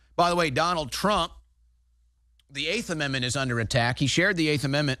 By the way, Donald Trump, the Eighth Amendment is under attack. He shared the Eighth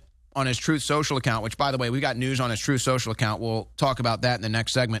Amendment on his Truth Social account, which, by the way, we got news on his Truth Social account. We'll talk about that in the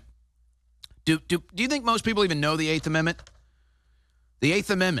next segment. Do you think most people even know the Eighth Amendment? The Eighth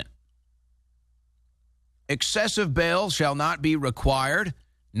Amendment. Excessive bail shall not be required,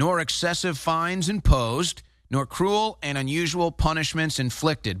 nor excessive fines imposed, nor cruel and unusual punishments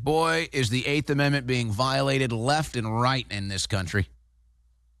inflicted. Boy, is the Eighth Amendment being violated left and right in this country.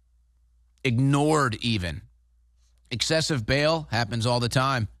 Ignored even. Excessive bail happens all the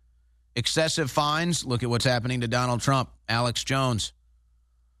time. Excessive fines, look at what's happening to Donald Trump, Alex Jones.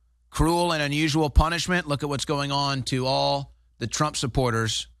 Cruel and unusual punishment, look at what's going on to all the Trump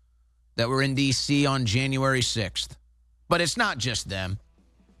supporters that were in D.C. on January 6th. But it's not just them.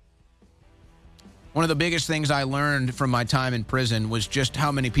 One of the biggest things I learned from my time in prison was just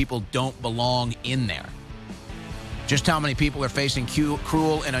how many people don't belong in there. Just how many people are facing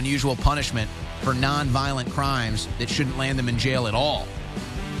cruel and unusual punishment for nonviolent crimes that shouldn't land them in jail at all.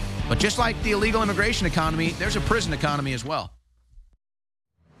 But just like the illegal immigration economy, there's a prison economy as well.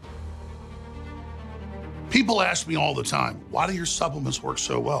 People ask me all the time, why do your supplements work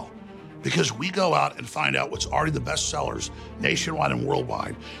so well? Because we go out and find out what's already the best sellers nationwide and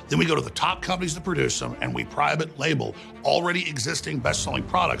worldwide. Then we go to the top companies that produce them and we private label already existing best-selling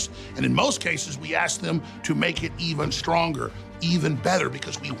products. And in most cases, we ask them to make it even stronger, even better,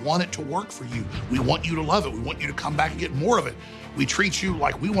 because we want it to work for you. We want you to love it. We want you to come back and get more of it. We treat you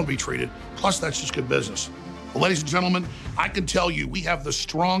like we want to be treated. Plus, that's just good business. Well, ladies and gentlemen, I can tell you we have the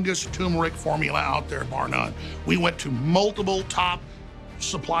strongest turmeric formula out there, bar none. We went to multiple top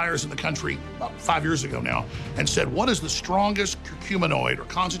suppliers in the country about 5 years ago now and said, what is the strongest curcuminoid or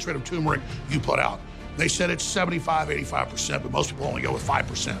concentrate of turmeric you put out? They said it's 75, 85%, but most people only go with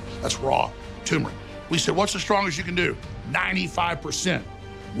 5%. That's raw turmeric. We said, what's the strongest you can do? 95%.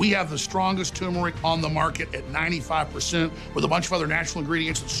 We have the strongest turmeric on the market at 95% with a bunch of other natural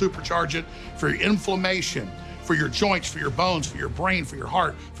ingredients that supercharge it for your inflammation, for your joints, for your bones, for your brain, for your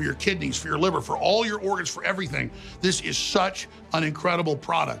heart, for your kidneys, for your liver, for all your organs, for everything. This is such an incredible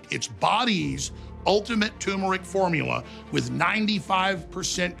product. It's Body's ultimate turmeric formula with 95%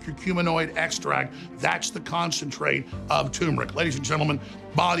 curcuminoid extract. That's the concentrate of turmeric. Ladies and gentlemen,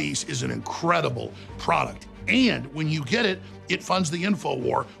 Body's is an incredible product. And when you get it, it funds the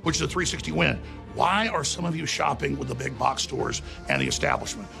InfoWar, which is a 360 win. Why are some of you shopping with the big box stores and the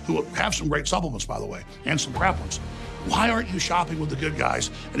establishment, who have some great supplements, by the way, and some crap ones? Why aren't you shopping with the good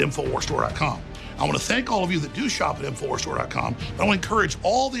guys at InfoWarsStore.com? I want to thank all of you that do shop at InfoWarsStore.com. But I want to encourage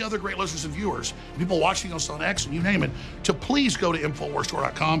all the other great listeners and viewers, people watching us on X and you name it, to please go to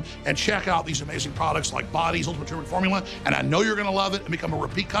InfoWarsStore.com and check out these amazing products like Body's Ultimate Turmeric Formula. And I know you're going to love it and become a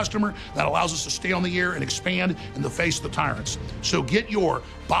repeat customer. That allows us to stay on the air and expand in the face of the tyrants. So get your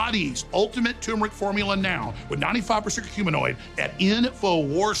Body's Ultimate Turmeric Formula now with 95% curcuminoid at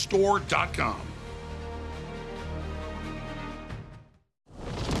InfoWarsStore.com.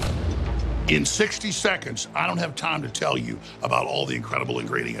 In 60 seconds, I don't have time to tell you about all the incredible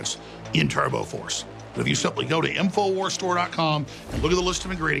ingredients in TurboForce. But if you simply go to InfoWarsStore.com and look at the list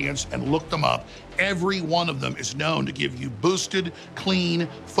of ingredients and look them up, every one of them is known to give you boosted, clean,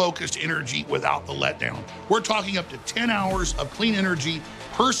 focused energy without the letdown. We're talking up to 10 hours of clean energy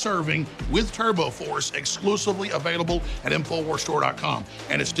per serving with TurboForce, exclusively available at InfoWarsStore.com.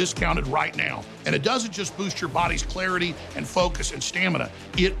 And it's discounted right now. And it doesn't just boost your body's clarity and focus and stamina.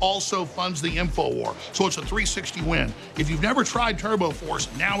 It also funds the InfoWar. So it's a 360 win. If you've never tried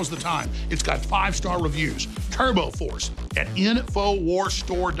TurboForce, now is the time. It's got 5-star reviews. TurboForce at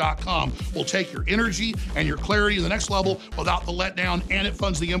InfoWarsStore.com will take your energy and your clarity to the next level without the letdown, and it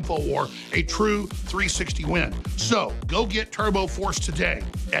funds the InfoWar, a true 360 win. So go get TurboForce today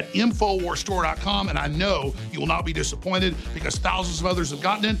at InfoWarsStore.com, and I know you will not be disappointed because thousands of others have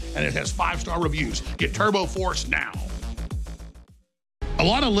gotten it, and it has 5-star reviews. Get TurboForce now. A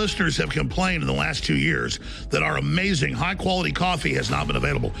lot of listeners have complained in the last 2 years that our amazing high-quality coffee has not been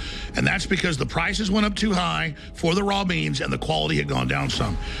available. And that's because the prices went up too high for the raw beans and the quality had gone down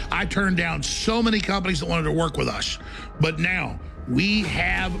some. I turned down so many companies that wanted to work with us. But now we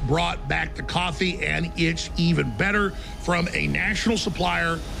have brought back the coffee, and it's even better from a national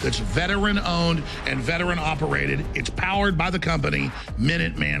supplier that's veteran-owned and veteran-operated. It's powered by the company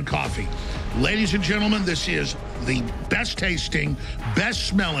Minuteman Coffee. Ladies and gentlemen, this is the best-tasting,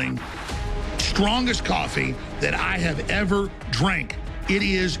 best-smelling, strongest coffee that I have ever drank. It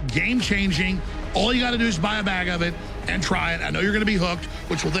is game-changing. All you got to do is buy a bag of it and try it. I know you're going to be hooked,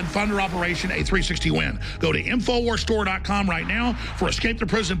 which will then fund our operation, a 360 win. Go to InfoWarsStore.com right now for Escape the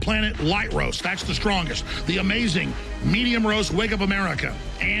Prison Planet Light Roast. That's the strongest. The amazing Medium Roast Wake Up America.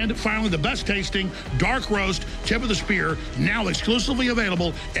 And finally, the best tasting Dark Roast Tip of the Spear, now exclusively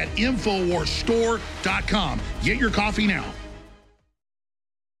available at InfoWarsStore.com. Get your coffee now.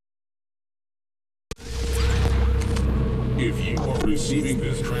 If you are receiving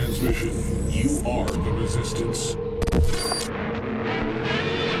this transmission, you are the Resistance.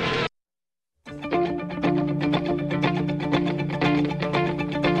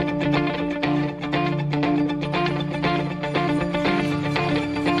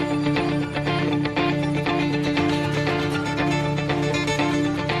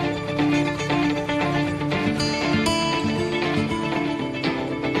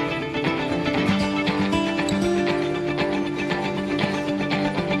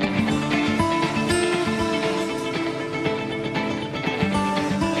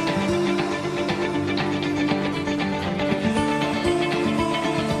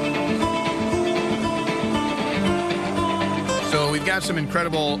 Some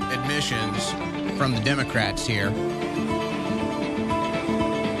incredible admissions from the Democrats here.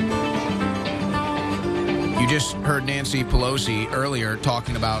 You just heard Nancy Pelosi earlier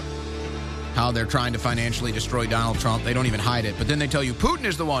talking about how they're trying to financially destroy Donald Trump. They don't even hide it. But then they tell you Putin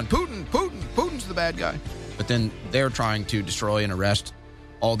is the one. Putin's the bad guy. But then they're trying to destroy and arrest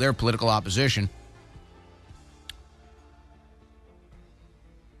all their political opposition.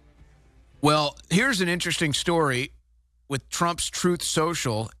 Well, here's an interesting story with Trump's Truth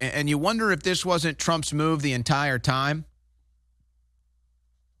Social, and you wonder if this wasn't Trump's move the entire time.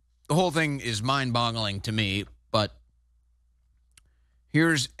 The whole thing is mind-boggling to me, but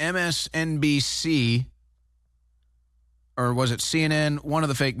here's MSNBC, or was it CNN, one of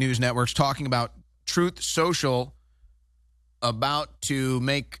the fake news networks, talking about Truth Social about to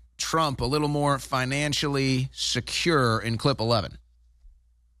make Trump a little more financially secure in clip 11.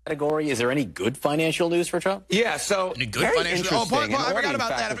 Category. Is there any good financial news for Trump? Yeah, so any good financial. Oh, I forgot about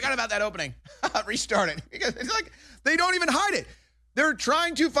that. I forgot about that opening. Restart it. Because it's like they don't even hide it. They're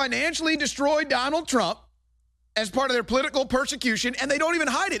trying to financially destroy Donald Trump as part of their political persecution, and they don't even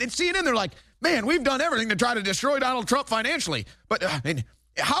hide it. It's CNN. They're like, man, we've done everything to try to destroy Donald Trump financially. But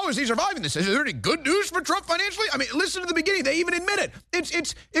how is he surviving this? Is there any good news for Trump financially? I mean, listen to the beginning. They even admit it.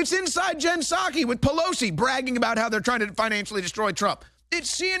 It's inside Jen Psaki with Pelosi bragging about how they're trying to financially destroy Trump.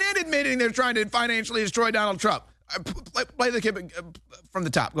 It's CNN admitting they're trying to financially destroy Donald Trump. Play the clip from the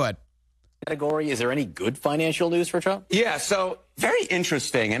top. Go ahead. Category. Is there any good financial news for Trump? Yeah, so very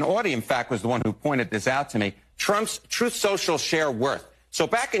interesting. And Audie, in fact, was the one who pointed this out to me. Trump's Truth Social share worth? So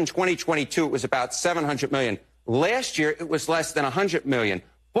back in 2022, it was about 700 million. Last year, it was less than 100 million.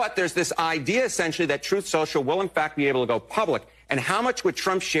 But there's this idea, essentially, that Truth Social will, in fact, be able to go public. And how much would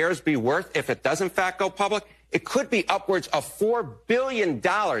Trump's shares be worth if it does, in fact, go public? It could be upwards of $4 billion.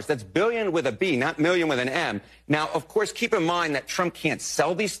 That's billion with a B, not million with an M. Now, of course, keep in mind that Trump can't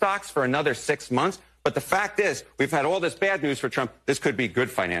sell these stocks for another 6 months. But the fact is, we've had all this bad news for Trump. This could be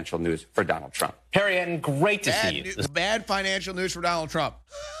good financial news for Donald Trump. Harry, and great to see you. Bad financial news for Donald Trump.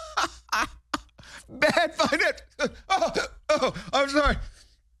 Bad financial. Oh, I'm sorry.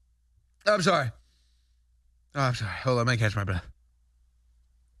 I'm sorry. Hold on, let me catch my breath.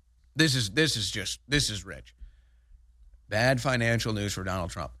 This is rich. Bad financial news for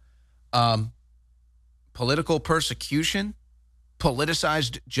Donald Trump. Political persecution,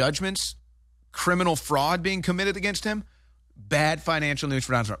 politicized judgments, criminal fraud being committed against him. Bad financial news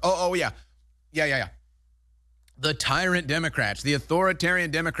for Donald Trump. Oh yeah. The tyrant Democrats, the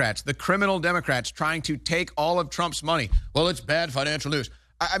authoritarian Democrats, the criminal Democrats trying to take all of Trump's money. Well, it's bad financial news.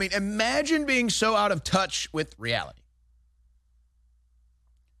 I mean, imagine being so out of touch with reality.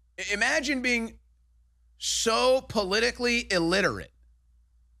 Imagine being so politically illiterate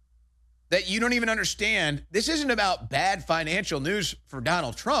that you don't even understand. This isn't about bad financial news for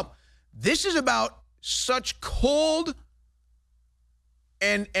Donald Trump. This is about such cold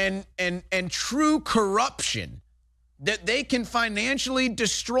and true corruption that they can financially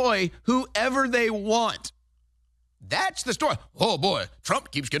destroy whoever they want. That's the story. Oh, boy,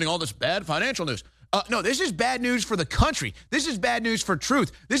 Trump keeps getting all this bad financial news. No, this is bad news for the country. This is bad news for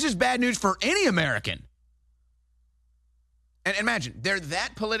truth. This is bad news for any American. And imagine, they're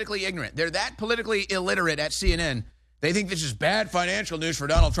that politically ignorant. They're that politically illiterate at CNN. They think this is bad financial news for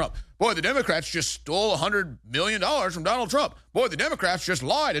Donald Trump. Boy, the Democrats just stole $100 million from Donald Trump. Boy, the Democrats just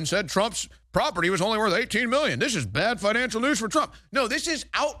lied and said Trump's property was only worth $18 million. This is bad financial news for Trump. No, this is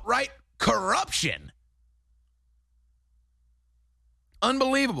outright corruption.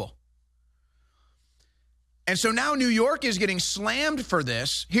 Unbelievable. And so now New York is getting slammed for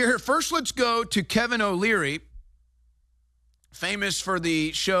this. Here, first let's go to Kevin O'Leary, famous for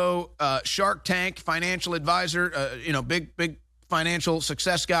the show Shark Tank, financial advisor, big financial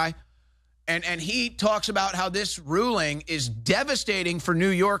success guy. And he talks about how this ruling is devastating for New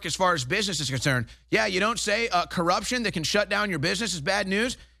York as far as business is concerned. Yeah, you don't say corruption that can shut down your business is bad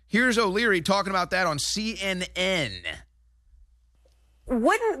news. Here's O'Leary talking about that on CNN.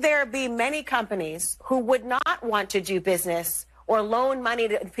 Wouldn't there be many companies who would not want to do business or loan money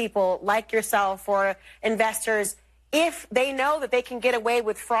to people like yourself or investors if they know that they can get away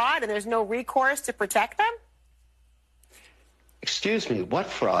with fraud and there's no recourse to protect them? Excuse me, what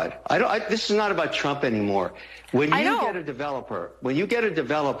fraud? This is not about Trump anymore. When you get a developer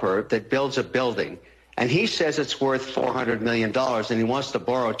that builds a building and he says it's worth $400 million and he wants to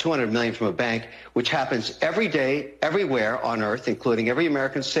borrow $200 million from a bank, which happens every day, everywhere on earth, including every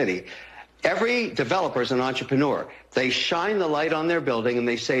American city, every developer is an entrepreneur. They shine the light on their building and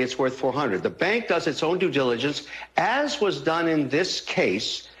they say it's worth $400. The bank does its own due diligence, as was done in this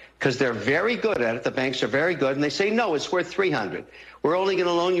case, because they're very good at it. The banks are very good, and they say, no, it's worth $300. We're only going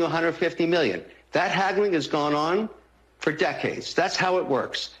to loan you $150 million. That haggling has gone on for decades. That's how it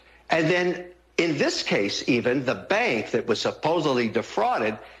works. And then in this case, even, the bank that was supposedly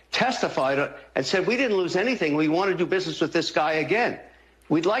defrauded testified and said, we didn't lose anything. We want to do business with this guy again.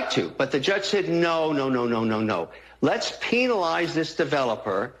 We'd like to. But the judge said, no. Let's penalize this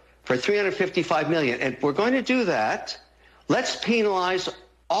developer for $355 million. And if we're going to do that, let's penalize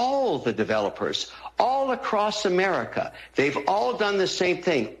all the developers all across America. They've all done the same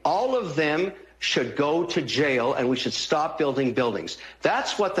thing. All of them should go to jail, and we should stop building buildings.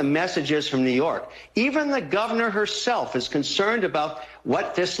 That's what the message is from New York. Even the governor herself is concerned about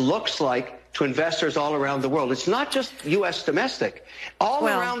what this looks like to investors all around the world. It's not just U.S. domestic. All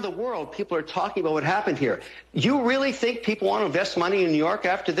around the world, people are talking about what happened here. You really think people want to invest money in New York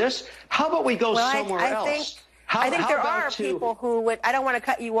after this? How about we go somewhere else? I think there are people who would, I don't want to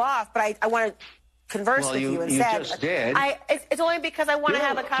cut you off, but I want to converse with you instead. You just did. It's only because I want to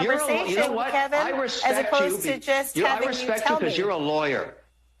have a conversation, you know what? Kevin, I respect as opposed to just having you tell me. I respect you because you're a lawyer.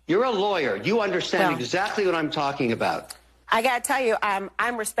 You're a lawyer. You understand exactly what I'm talking about. I got to tell you,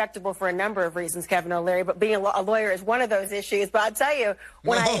 I'm respectable for a number of reasons, Kevin O'Leary, but being a lawyer is one of those issues. But I'll tell you,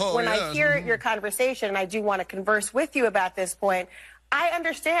 when I hear your conversation, and I do want to converse with you about this point, I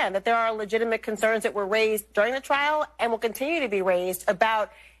understand that there are legitimate concerns that were raised during the trial and will continue to be raised about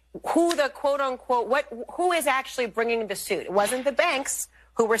who the quote-unquote, who is actually bringing the suit. It wasn't the banks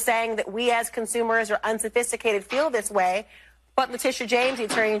who were saying that we as consumers or unsophisticated feel this way. But Letitia James, the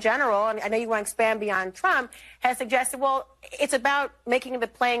Attorney General, and I know you want to expand beyond Trump, has suggested, well, it's about making the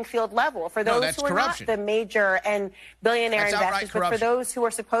playing field level for those who are not the major and billionaire investors, but for those who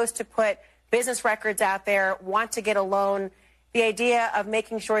are supposed to put business records out there, want to get a loan, the idea of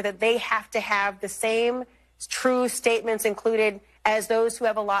making sure that they have to have the same true statements included as those who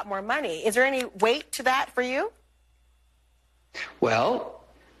have a lot more money. Is there any weight to that for you? Well,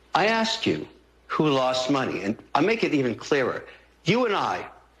 I asked you who lost money, and I'll make it even clearer. You and I,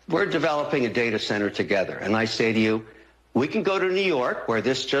 we're developing a data center together, and I say to you, we can go to New York, where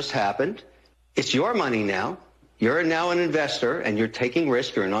this just happened. It's your money now. You're now an investor, and you're taking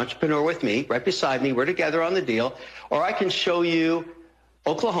risk. You're an entrepreneur with me, right beside me. We're together on the deal. Or I can show you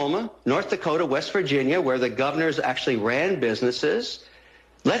Oklahoma, North Dakota, West Virginia, where the governors actually ran businesses.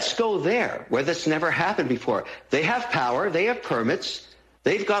 Let's go there, where this never happened before. They have power. They have permits.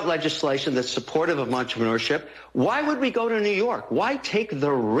 They've got legislation that's supportive of entrepreneurship. Why would we go to New York? Why take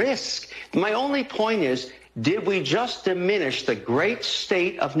the risk? My only point is, did we just diminish the great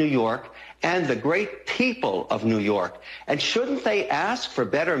state of New York and the great people of New York? And shouldn't they ask for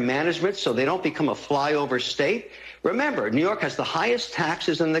better management so they don't become a flyover state? Remember, New York has the highest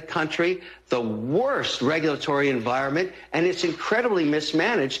taxes in the country, the worst regulatory environment, and it's incredibly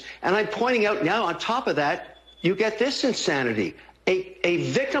mismanaged. And I'm pointing out now, on top of that, you get this insanity.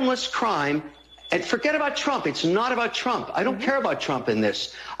 A victimless crime, and forget about Trump. It's not about Trump. I don't care about Trump in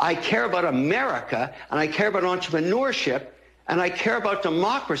this. I care about America, and I care about entrepreneurship, and I care about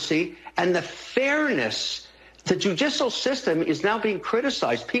democracy and the fairness. The judicial system is now being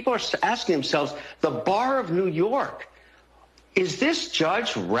criticized. People are asking themselves, the bar of New York, is this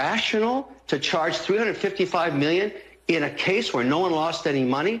judge rational to charge $355 million in a case where no one lost any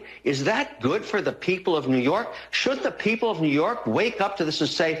money? Is that good for the people of New York? Should the people of New York wake up to this and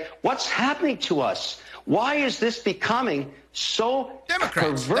say, what's happening to us? Why is this becoming so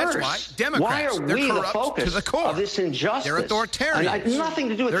perverse? That's why. Democrats. Why are we the focus to the core of this injustice? They're authoritarian. I have nothing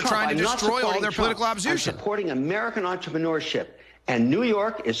to do with They're Trump. trying to destroy all their political opposition. I'm supporting American entrepreneurship. And New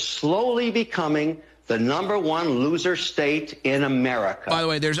York is slowly becoming the #1 loser state in America. By the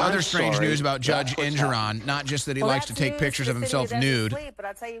way, there's other strange news about Judge Engeron, not just that he likes to take pictures of himself nude.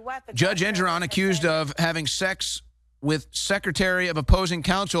 Judge Engeron accused of having sex with Secretary of Opposing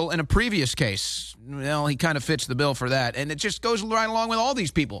Counsel in a previous case. Well, he kind of fits the bill for that. And it just goes right along with all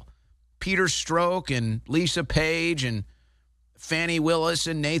these people. Peter Strzok and Lisa Page and Fannie Willis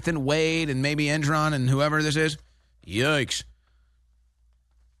and Nathan Wade and maybe Engeron and whoever this is. Yikes.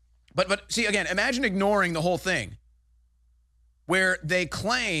 But see, again, imagine ignoring the whole thing where they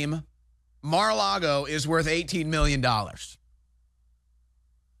claim Mar-a-Lago is worth $18 million. I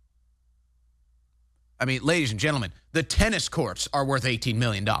mean, ladies and gentlemen, the tennis courts are worth $18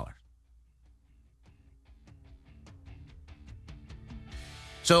 million.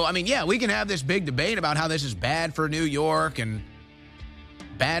 So, I mean, yeah, we can have this big debate about how this is bad for New York and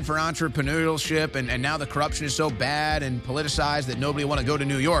bad for entrepreneurship, and now the corruption is so bad and politicized that nobody want to go to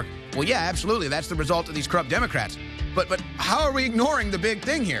New York. Well, yeah, absolutely. That's the result of these corrupt Democrats. But how are we ignoring the big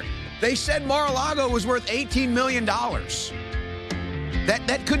thing here? They said Mar-a-Lago was worth $18 million.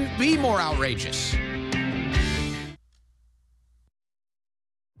 That couldn't be more outrageous.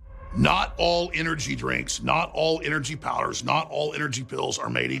 Not all energy drinks, not all energy powders, not all energy pills are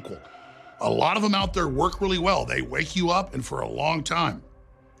made equal. A lot of them out there work really well. They wake you up and for a long time.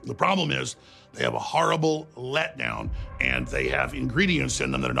 The problem is they have a horrible letdown and they have ingredients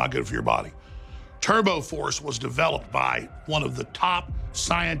in them that are not good for your body. TurboForce was developed by one of the top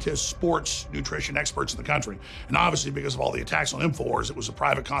scientists, sports nutrition experts in the country. And obviously because of all the attacks on InfoWars, it was a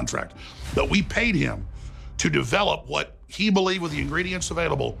private contract. But we paid him to develop what he believed with the ingredients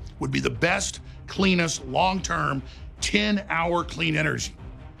available would be the best, cleanest, long-term, 10-hour clean energy.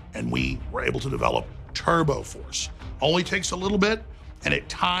 And we were able to develop TurboForce. Only takes a little bit, and it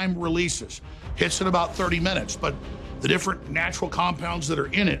time releases. Hits in about 30 minutes, but the different natural compounds that are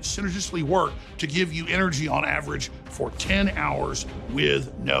in it synergistically work to give you energy on average for 10 hours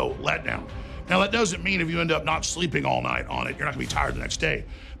with no letdown. Now, that doesn't mean if you end up not sleeping all night on it, you're not gonna be tired the next day.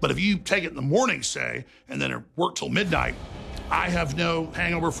 But if you take it in the morning, say, and then work till midnight, I have no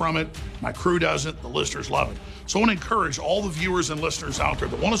hangover from it. My crew doesn't. The listeners love it. So I want to encourage all the viewers and listeners out there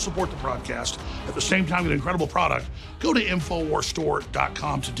that want to support the broadcast, at the same time get an incredible product, go to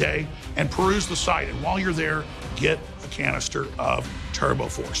InfoWarsStore.com today and peruse the site. And while you're there, get a canister of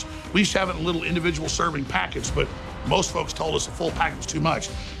TurboForce. We used to have it in little individual serving packets, but most folks told us a full packet was too much.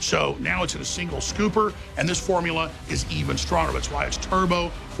 So now it's in a single scooper, and this formula is even stronger. That's why it's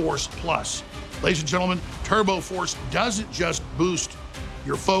TurboForce Plus. Ladies and gentlemen, TurboForce doesn't just boost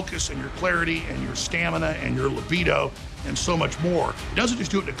your focus and your clarity and your stamina and your libido. and so much more. It doesn't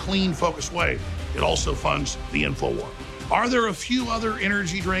just do it in a clean, focused way. It also funds the InfoWar. Are there a few other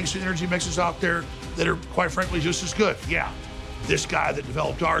energy drinks and energy mixes out there that are, quite frankly, just as good? Yeah. This guy that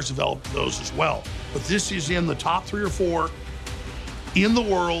developed ours developed those as well. But this is in the top 3 or 4 in the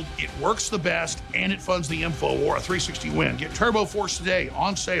world. It works the best, and it funds the InfoWar, a 360 win. Get Turbo Force today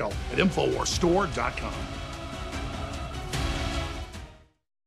on sale at InfoWarsStore.com.